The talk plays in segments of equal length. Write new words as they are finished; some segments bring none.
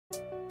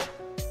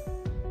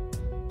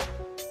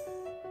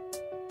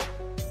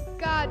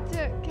God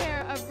took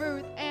care of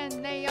Ruth and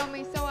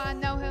Naomi, so I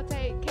know he'll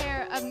take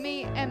care of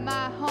me and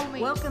my homies.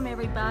 Welcome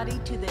everybody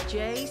to the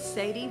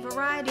Sadie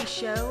Variety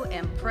Show,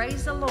 and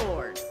praise the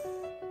Lord.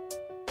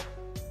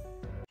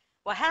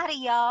 Well, howdy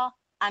y'all.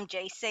 I'm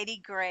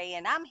Sadie Gray,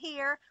 and I'm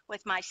here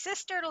with my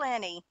sister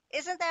Lenny.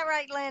 Isn't that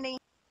right, Lenny?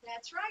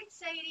 That's right,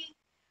 Sadie.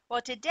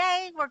 Well,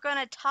 today we're going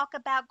to talk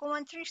about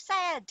going through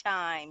sad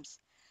times,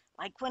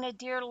 like when a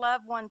dear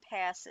loved one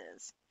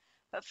passes.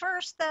 But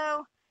first,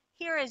 though,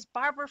 here is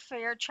Barbara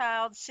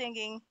Fairchild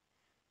singing,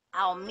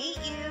 "I'll Meet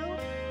You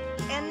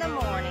in the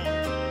Morning."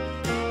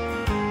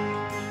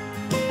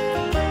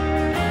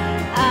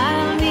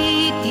 I'll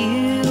meet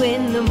you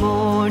in the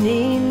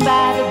morning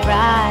by the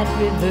bright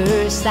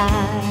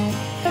riverside,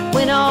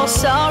 when all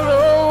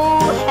sorrow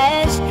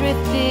has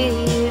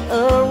drifted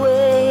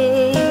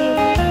away.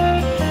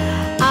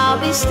 I'll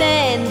be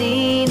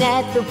standing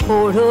at the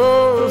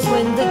portals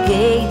when the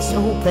gates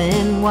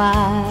open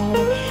wide,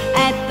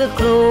 at the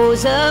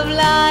close of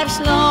life's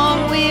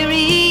long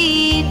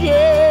weary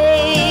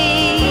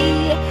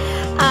day.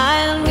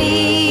 I'll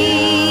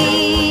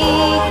meet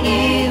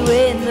you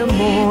in the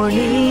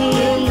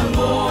morning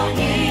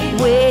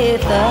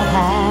with a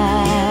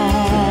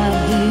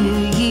how do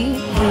you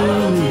do,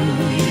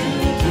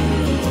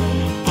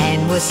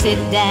 and we'll sit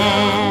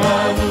down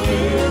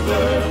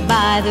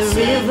by the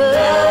river,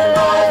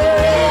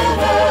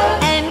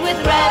 and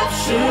with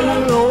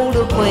rapture old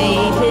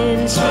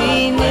acquaintance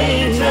renew.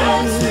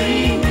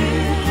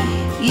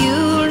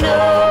 You'll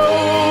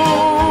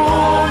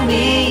know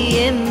me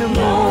in the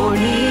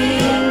morning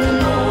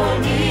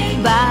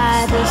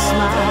by the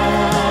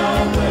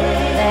smile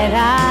that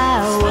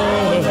I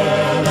wear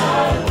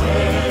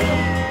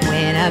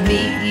when I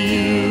meet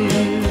you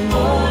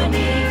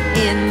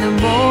in the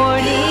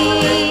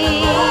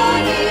morning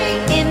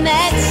in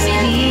that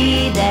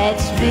city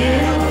that's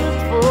built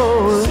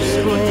for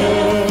square.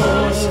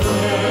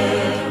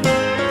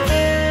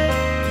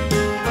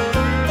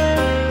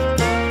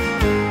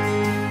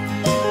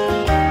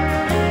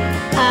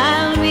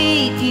 I'll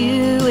meet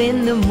you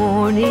in the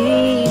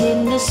morning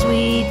in the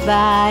sweet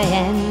by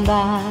and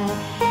by,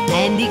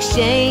 and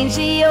exchange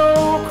the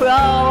old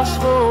cross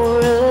for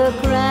a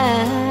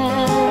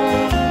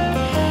crown.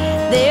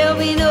 There'll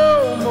be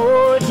no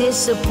more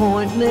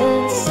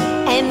disappointments,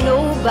 and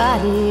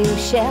nobody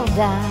shall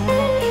die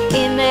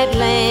in that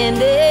land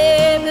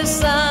where the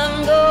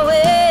sun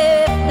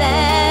goeth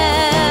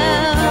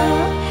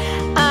down.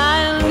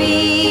 I'll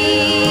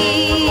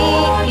meet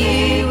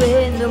you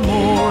in the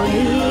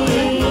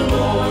morning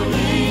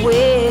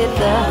with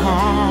the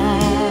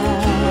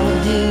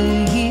how do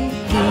you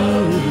do,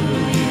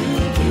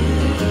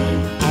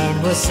 and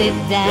we'll sit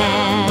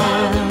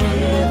down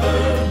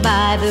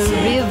by the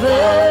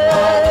river,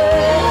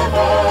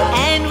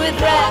 and with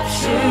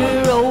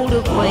rapture old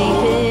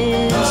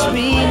acquaintance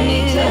renew.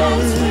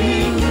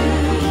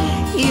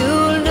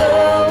 You'll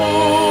know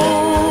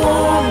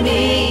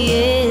me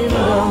in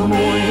the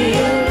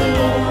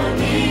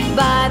morning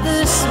by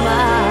the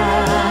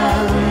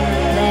smile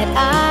that I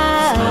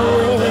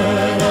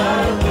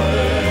wear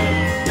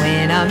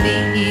when I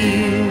meet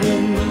you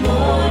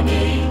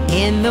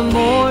in the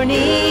morning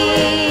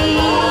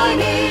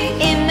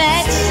in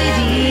that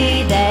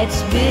city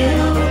that's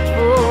built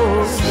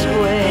for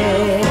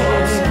square.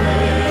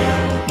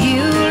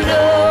 You'll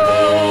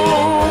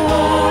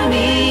know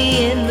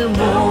me in the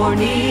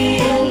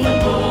morning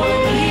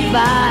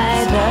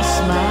by the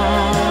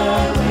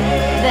smile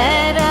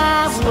that I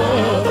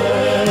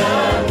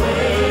wear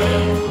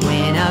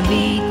when I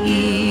meet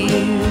you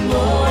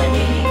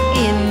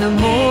in the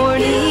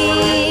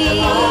morning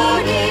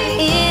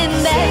in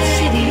that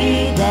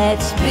city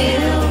that's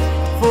built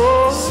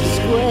for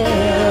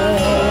square.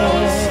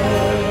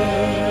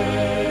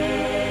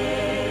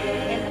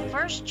 In the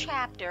first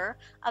chapter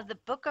of the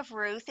book of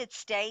Ruth, it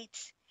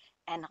states,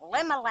 "And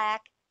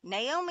Elimelech,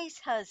 Naomi's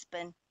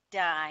husband,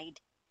 died,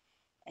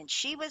 and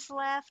she was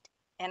left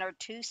and her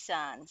 2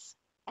 sons.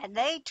 And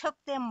they took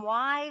them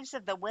wives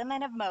of the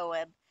women of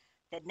Moab.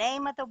 The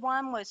name of the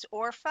one was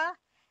Orpah,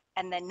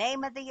 and the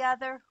name of the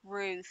other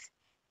Ruth.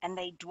 And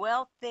they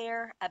dwelt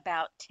there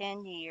about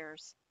 10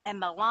 years.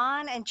 And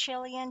Mahlon and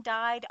Chilion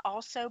died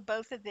also,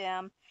 both of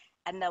them,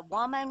 and the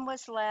woman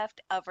was left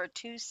of her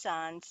 2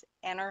 sons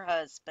and her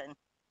husband."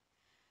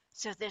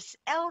 So this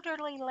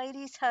elderly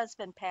lady's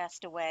husband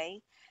passed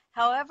away.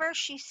 However,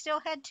 she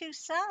still had 2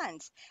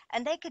 sons,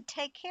 and they could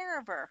take care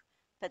of her.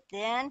 But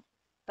then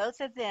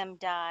both of them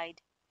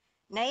died.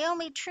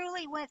 Naomi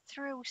truly went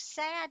through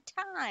sad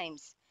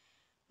times.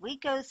 We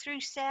go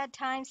through sad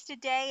times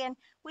today, and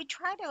we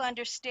try to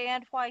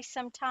understand why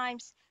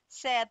sometimes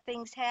sad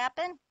things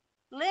happen.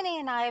 Lenny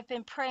and I have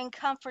been praying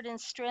comfort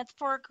and strength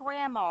for a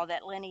grandma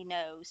that Lenny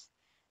knows.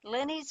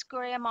 Lenny's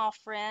grandma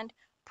friend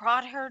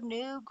brought her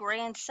new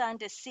grandson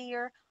to see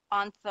her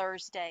on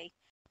Thursday.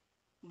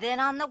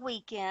 Then on the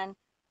weekend,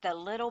 the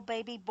little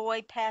baby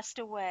boy passed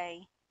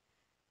away.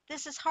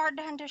 This is hard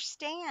to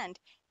understand,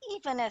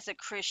 even as a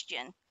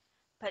Christian,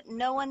 but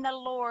knowing the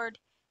Lord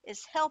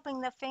is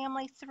helping the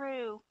family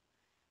through,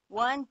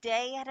 one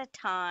day at a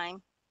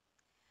time.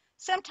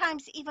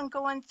 Sometimes even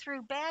going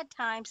through bad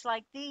times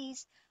like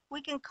these,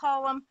 we can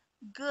call them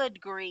good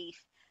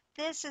grief.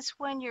 This is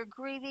when you're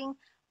grieving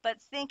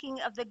but thinking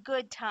of the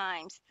good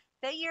times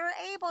that you're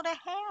able to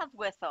have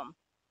with them.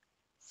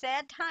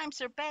 Sad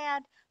times are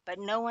bad, but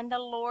knowing the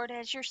Lord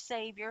as your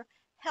Savior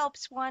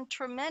helps one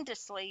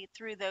tremendously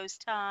through those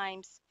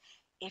times.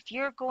 If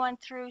you're going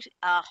through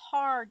a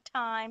hard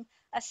time,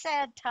 a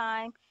sad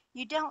time,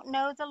 you don't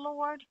know the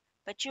Lord,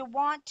 but you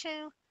want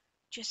to,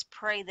 just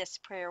pray this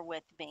prayer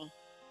with me.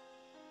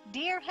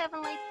 Dear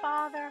Heavenly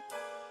Father,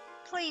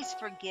 please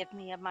forgive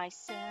me of my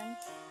sins.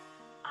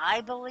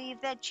 I believe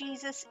that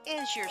Jesus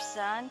is your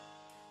Son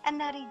and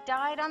that He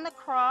died on the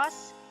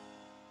cross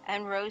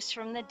and rose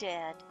from the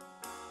dead.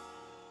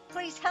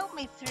 Please help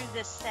me through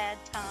this sad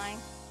time.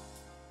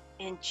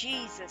 In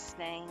Jesus'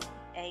 name,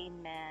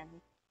 amen.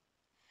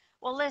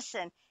 Well,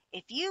 listen,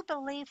 if you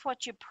believe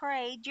what you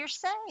prayed, you're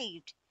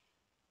saved.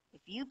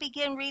 If you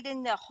begin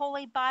reading the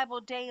Holy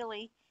Bible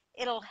daily,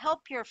 it'll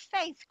help your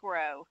faith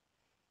grow,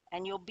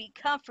 and you'll be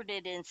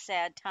comforted in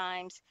sad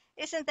times.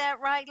 Isn't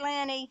that right,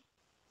 Lanny?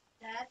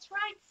 That's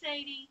right,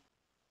 Sadie.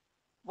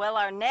 Well,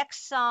 our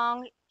next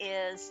song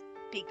is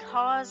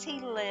Because He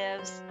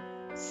Lives,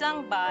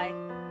 sung by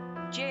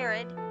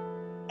Jared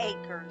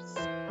Akers.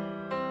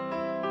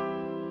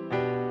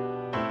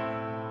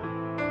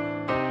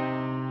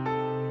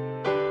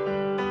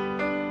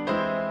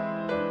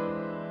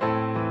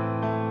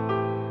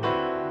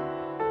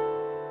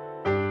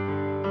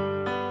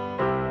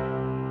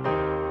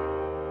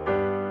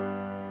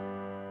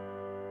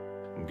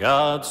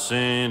 God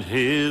sent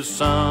His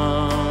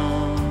Son,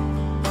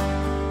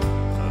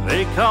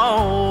 they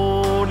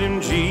called Him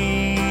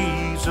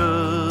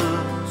Jesus.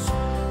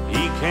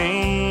 He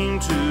came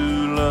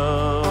to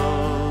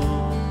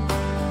love,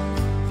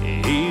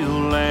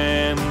 heal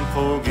and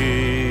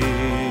forgive.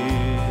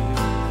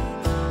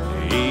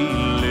 He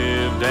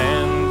lived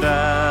and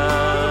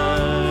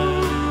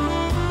died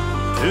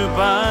to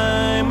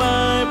buy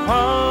my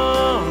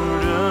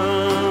pardon.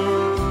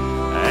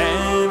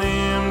 An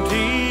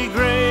empty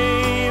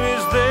grave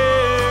is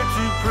there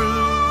to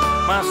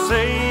prove my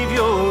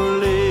Savior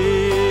lives.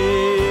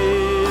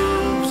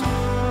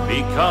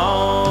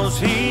 Because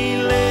He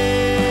lives,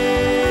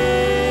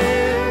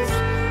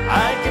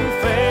 I can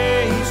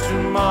face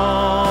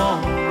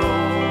tomorrow.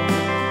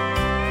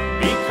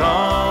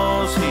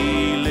 Because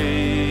He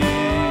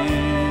lives,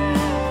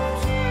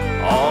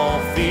 all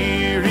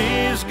fear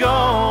is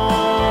gone.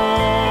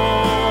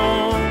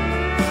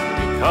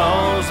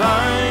 Because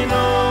I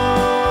know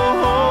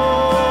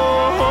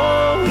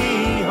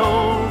He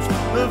holds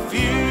the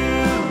future,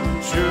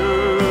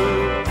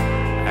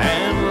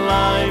 and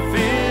life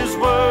is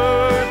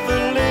worth the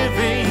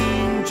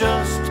living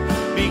just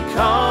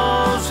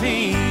because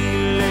He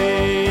lives.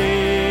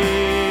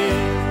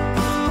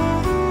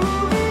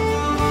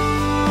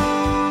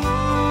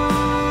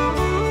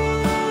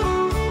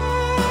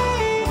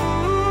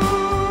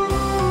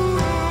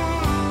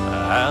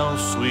 How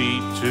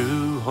sweet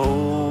to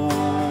hold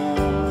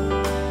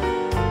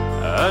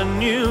a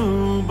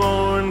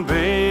newborn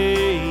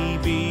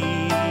baby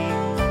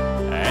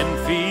and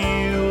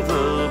feel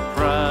the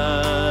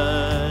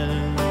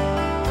pride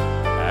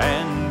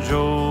and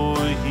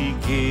joy He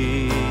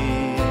gives.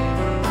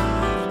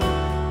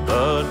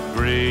 But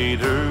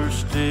greater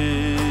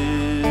still,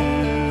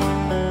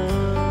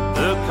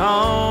 the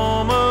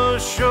calm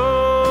assurance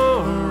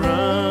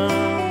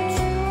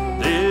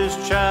this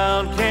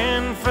child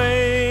can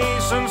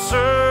face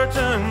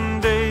uncertain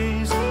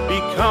days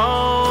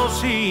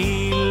because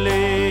He lives.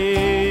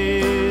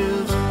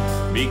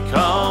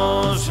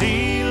 Because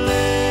He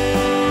lives,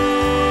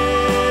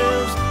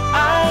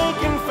 I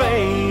can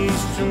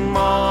face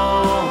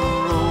tomorrow.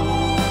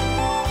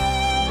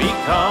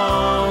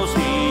 Because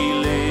He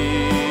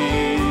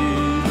lives,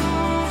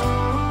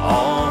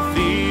 all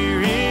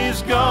fear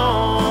is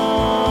gone.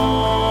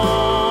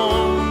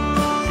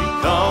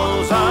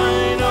 Because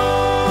I know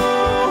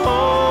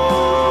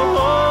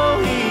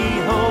He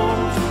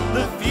holds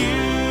the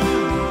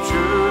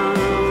future,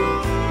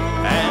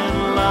 and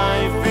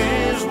life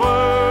is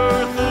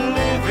worth the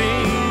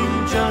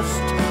living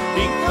just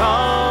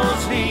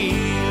because He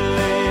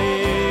lives.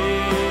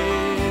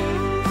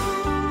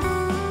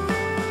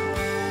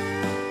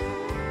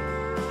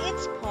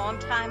 It's poem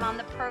time on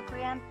the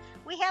program.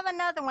 We have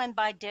another one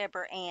by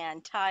Deborah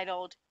Ann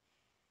titled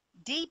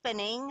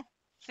Deepening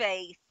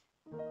Faith.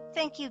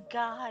 Thank you,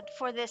 God,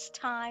 for this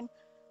time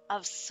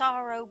of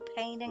sorrow,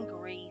 pain, and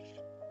grief.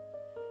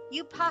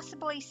 You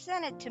possibly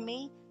sent it to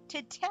me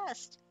to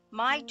test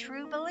my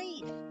true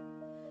belief.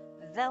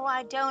 Though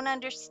I don't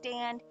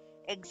understand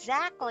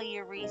exactly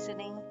your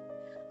reasoning,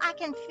 I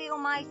can feel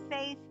my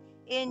faith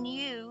in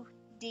you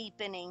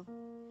deepening.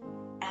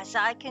 As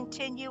I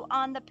continue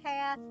on the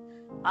path,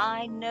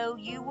 I know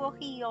you will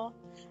heal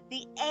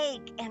the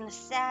ache and the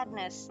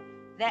sadness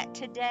that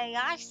today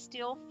I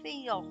still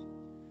feel.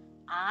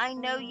 I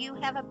know you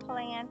have a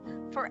plan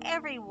for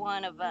every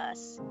one of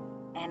us,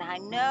 and I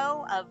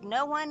know of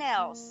no one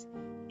else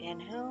in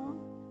whom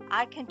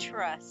I can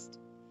trust.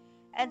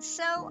 And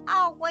so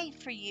I'll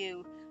wait for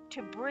you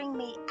to bring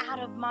me out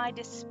of my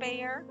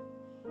despair.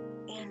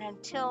 And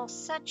until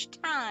such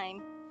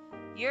time,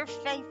 your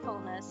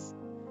faithfulness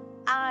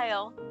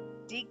I'll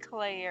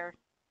declare.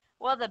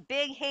 Well, the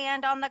big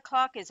hand on the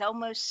clock is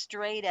almost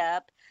straight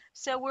up,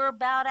 so we're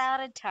about out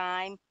of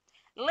time.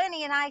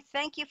 Lenny and I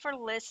thank you for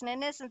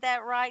listening. Isn't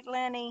that right,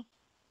 Lenny?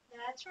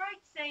 That's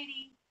right,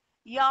 Sadie.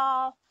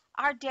 Y'all,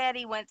 our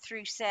daddy went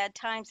through sad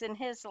times in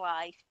his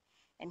life,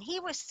 and he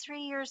was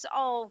 3 years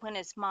old when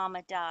his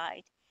mama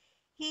died.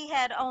 He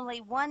had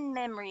only one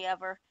memory of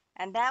her,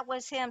 and that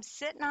was him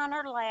sitting on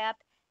her lap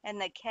in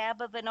the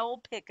cab of an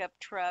old pickup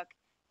truck,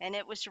 and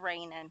it was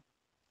raining.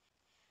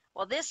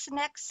 Well, this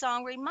next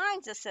song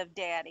reminds us of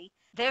Daddy.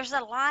 There's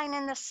a line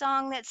in the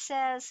song that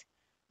says,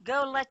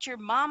 "Go let your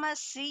mama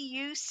see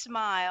you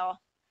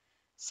smile."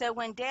 So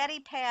when Daddy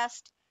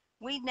passed,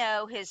 we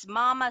know his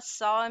mama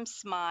saw him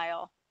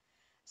smile.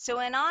 So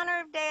in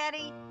honor of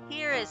Daddy,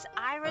 here is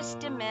Iris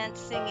DeMint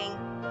singing,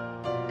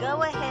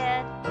 "Go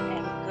ahead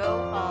and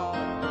go home."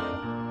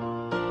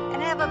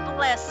 And have a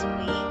blessed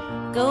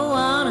week. Go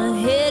on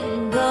ahead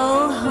and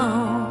go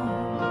home.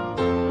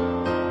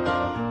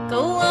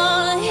 Go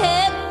on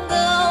ahead and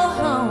go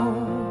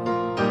home.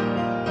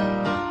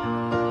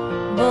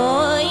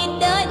 Boy, you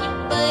done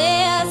your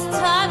best.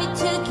 Time you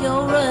took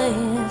your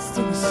rest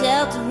in the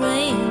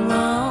sheltering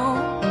room.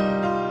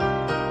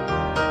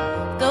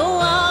 Go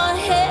on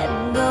ahead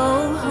and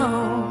go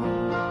home.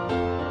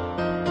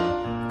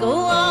 Go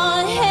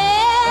on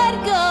ahead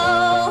and go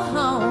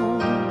home.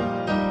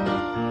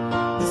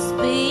 The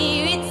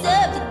spirits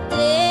of the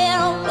dead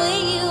will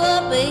bring you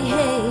up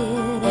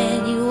ahead,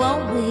 and you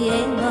won't be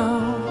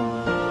alone.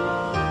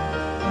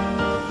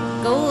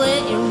 Go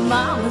let your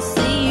mama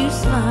see you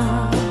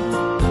smile.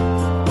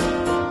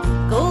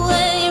 Go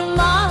let your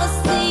mama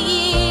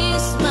see you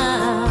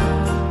smile.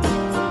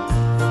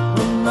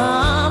 When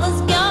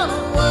mama's gone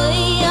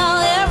away,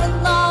 however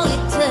long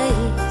it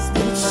takes,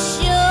 but it's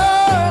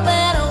sure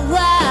been a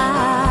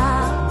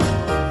while.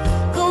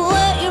 Go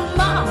let your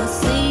mama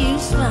see you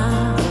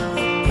smile.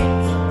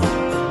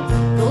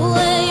 Go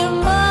let your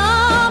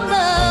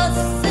mama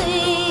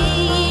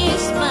see you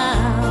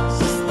smile.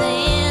 She's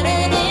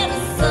standing in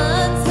the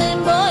sun,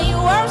 saying, "Boy,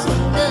 your work's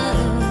been done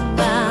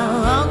by a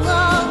long,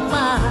 long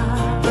mile."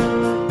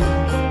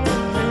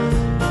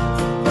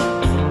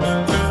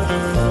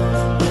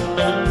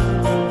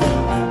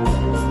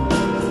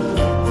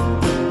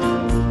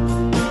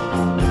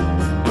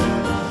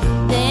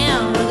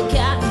 Down where the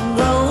cotton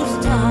grows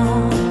tall.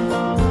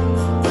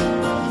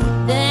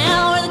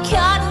 Down where the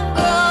cotton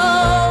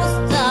grows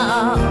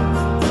tall.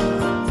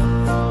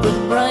 With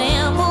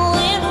bramble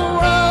and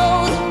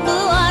rose and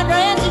blue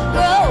hydrangea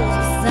grows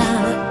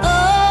beside an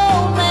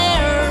old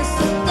mare's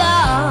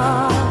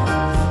stall.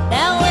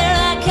 Down where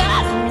that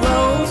cotton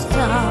grows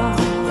tall.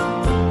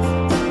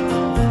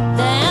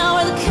 Down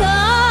where the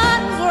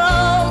cotton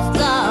grows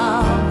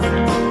tall.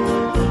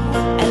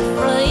 And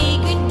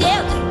fragrant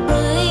delta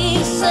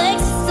breeze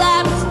shakes the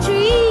cypress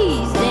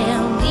trees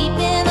down deep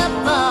in the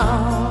fall.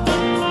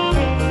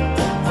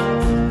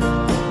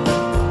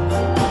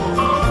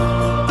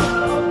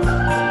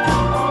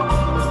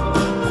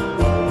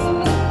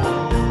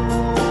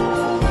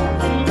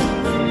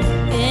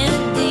 In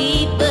the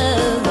deep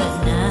of the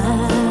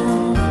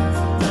night,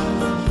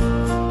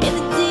 in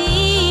the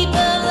deep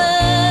of the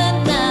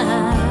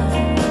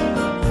night,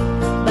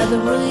 by the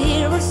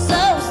river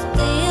so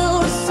still,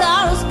 the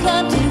sorrows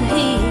come to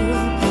heal,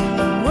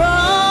 and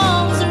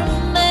wrongs are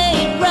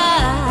made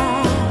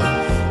right.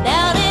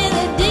 Down in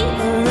the deep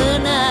of the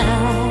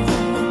night,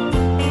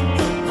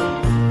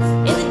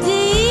 in the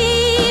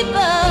deep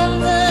of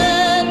the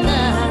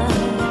night,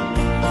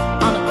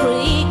 on the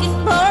creek and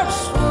porch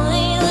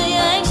swing, the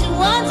ancient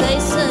ones they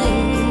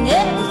sing,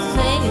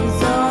 everything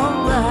is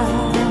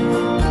alright.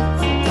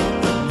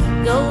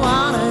 Go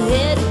on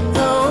ahead and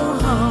go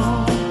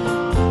home.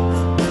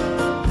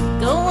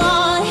 Go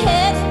on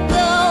ahead and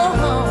go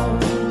home.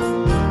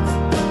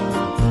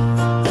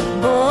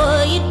 Boy,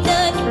 you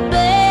done your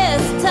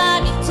best.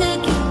 Time you took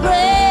your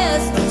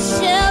rest in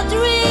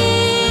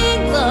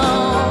sheltering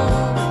long.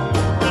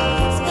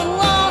 So go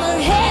on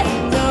ahead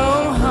and go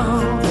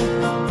home.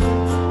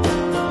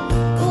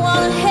 Go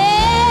on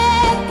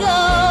ahead, go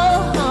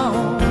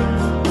home.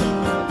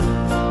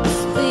 The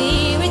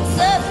spirits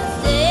of the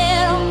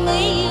dead will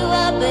meet you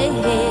up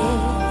ahead.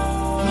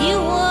 You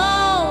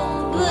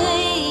won't be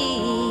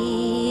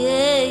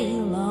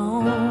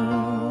alone.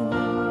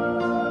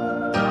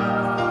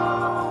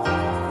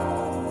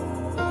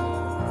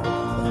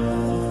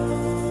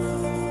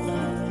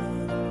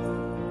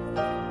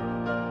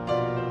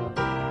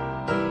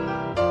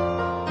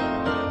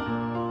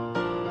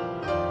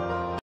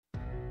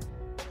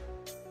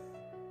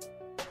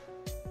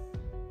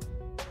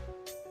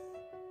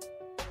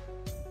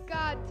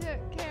 God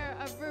took care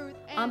of Ruth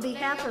and On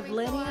behalf of Naomi, so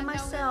Lenny I and know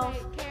he'll myself,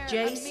 take care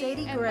J. of me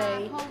Sadie and my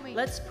Gray, homie.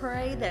 let's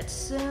pray that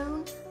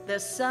soon the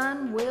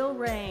sun will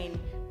reign.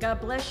 God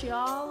bless you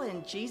all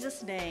in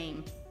Jesus'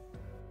 name.